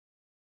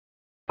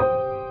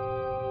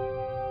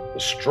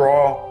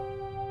straw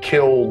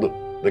killed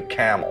the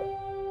camel.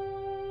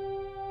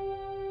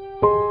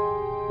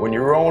 When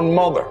your own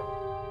mother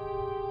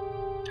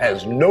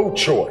has no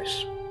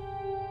choice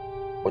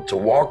but to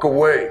walk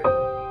away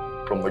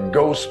from the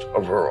ghost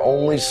of her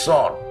only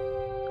son,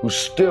 who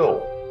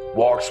still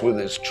walks with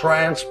his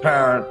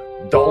transparent,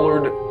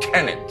 dullard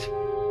tenant,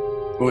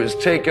 who has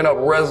taken up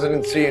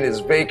residency in his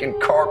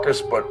vacant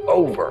carcass, but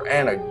over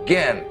and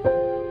again,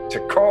 to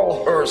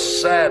call her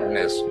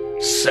sadness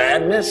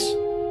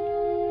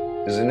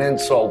is an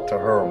insult to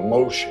her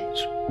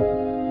emotions.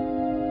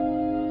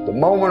 The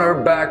moment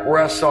her back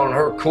rests on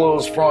her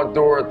closed front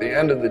door at the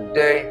end of the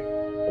day,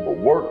 of a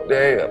work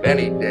day, of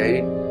any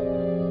day,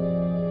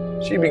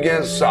 she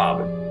begins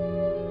sobbing.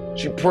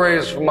 She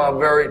prays for my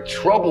very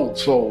troubled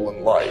soul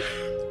in life.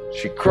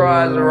 She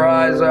cries her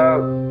eyes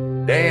out,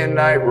 day and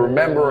night,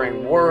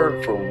 remembering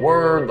word for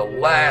word the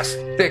last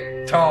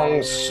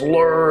thick-tongued,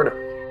 slurred,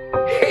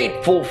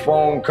 hateful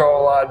phone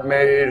call I'd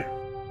made.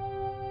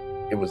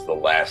 It was the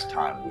last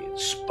time we had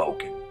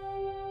spoken.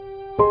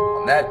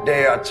 On that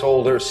day, I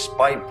told her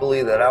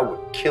spitefully that I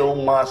would kill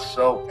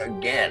myself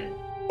again,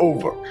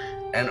 over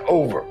and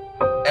over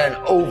and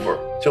over,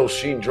 till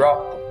she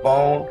dropped the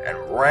phone and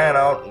ran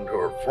out into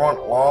her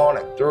front lawn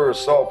and threw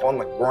herself on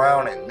the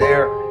ground, and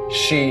there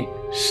she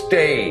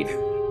stayed,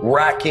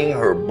 racking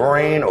her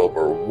brain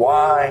over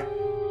why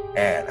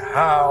and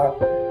how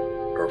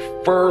her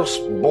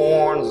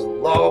firstborn's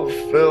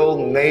love-filled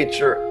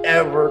nature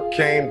ever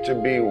came to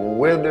be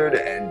withered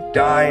and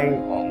dying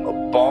on the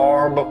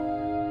barb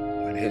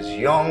when his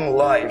young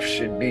life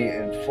should be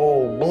in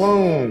full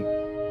bloom.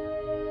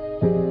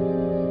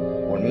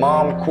 When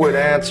Mom quit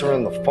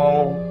answering the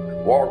phone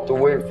and walked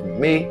away from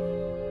me,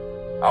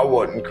 I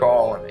wasn't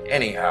calling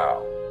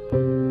anyhow.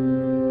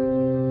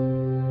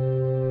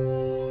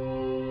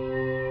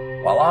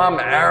 While I'm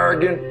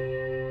arrogant,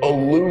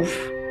 aloof,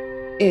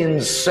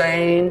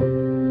 insane,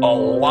 a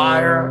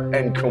liar,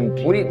 and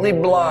completely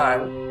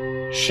blind,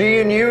 she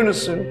in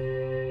unison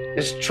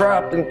is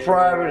trapped in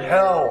private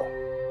hell,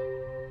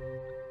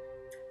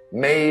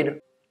 made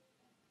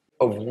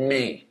of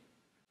me.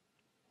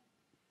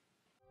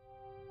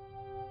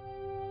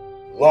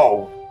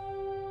 Love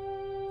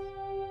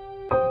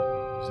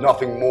is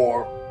nothing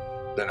more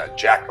than a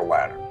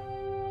jack-o'-lantern.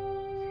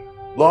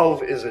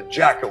 Love is a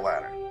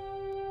jack-o'-lantern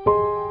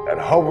that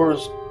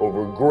hovers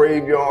over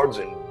graveyards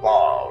and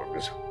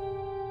bogs.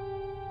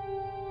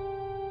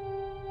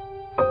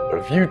 But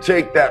if you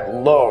take that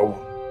love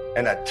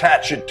and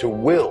attach it to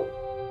will,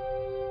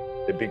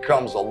 it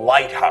becomes a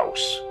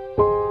lighthouse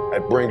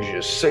that brings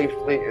you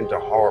safely into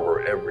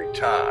harbor every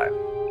time.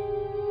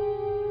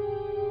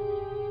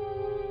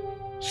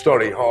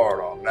 Study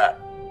hard on that.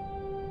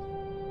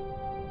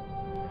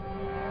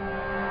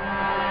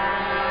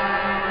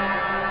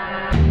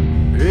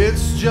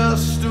 It's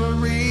just a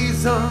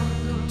reason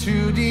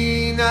to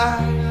deny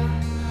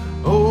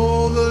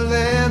all the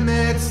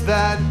limits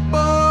that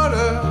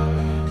border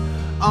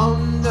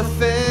on the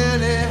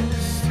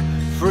thinnest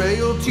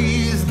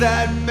frailties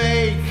that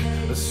make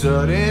a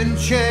sudden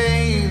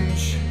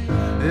change.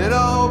 And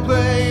I'll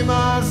play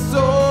my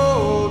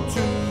soul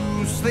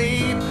to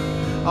sleep.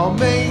 I'll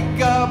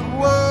make up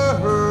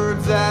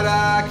words that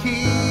I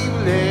keep,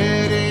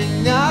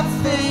 letting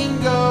nothing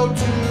go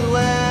to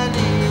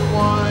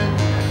anyone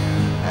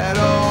at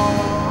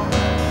all.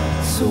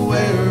 So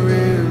where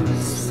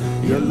is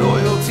your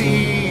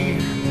loyalty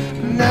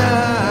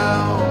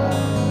now,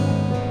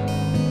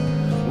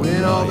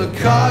 when all the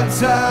cards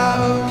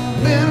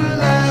have been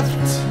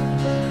left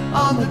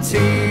on the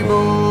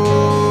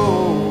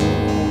table?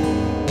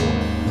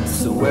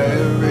 So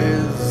where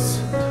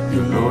is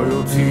your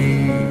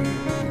loyalty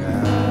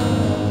now,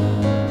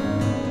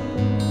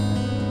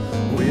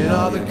 when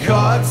all the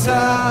cards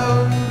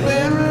have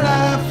been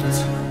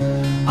left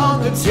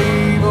on the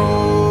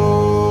table?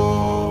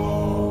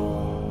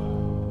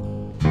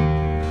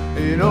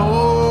 And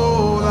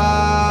all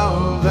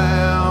of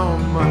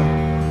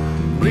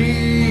them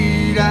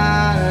bleed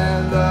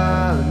at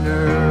the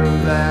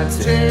nerve that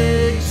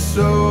takes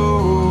so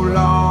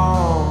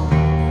long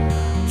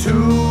to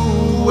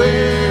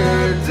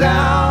wear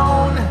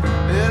down.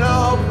 And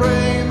I'll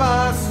pray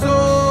my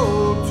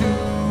soul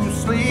to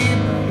sleep.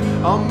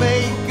 I'll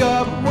make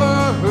up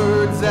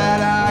words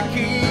that I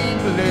keep,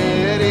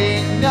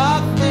 letting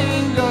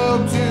nothing go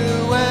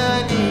to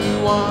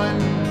anyone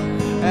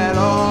at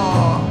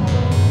all.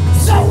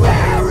 So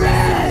where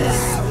is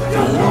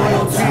your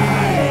loyalty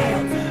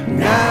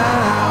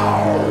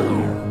now,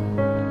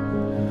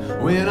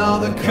 when all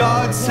the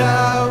cards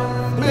have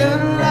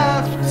been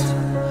left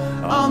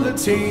on the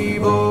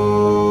table?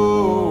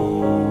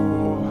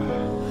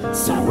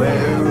 So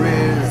where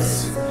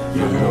is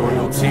your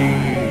loyalty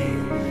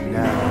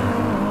now,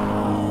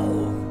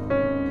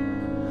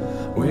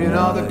 when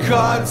all the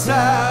cards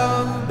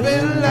have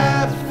been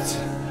left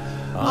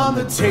on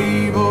the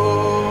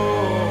table?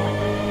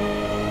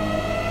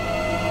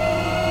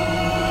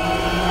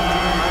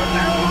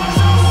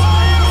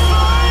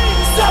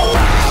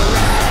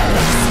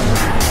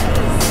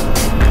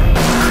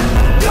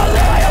 Your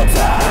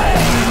loyalty!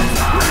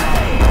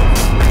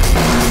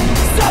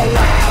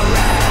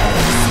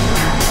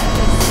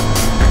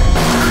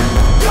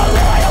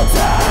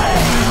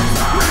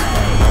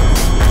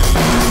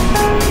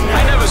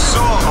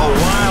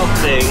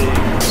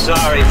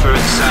 sorry for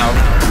itself.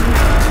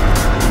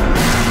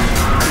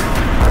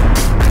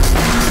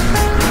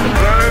 The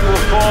bird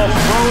will fall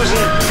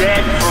frozen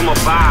dead from a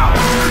bough,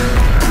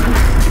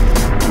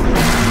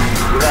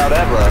 without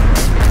ever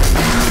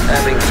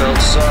having felt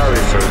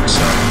sorry for itself.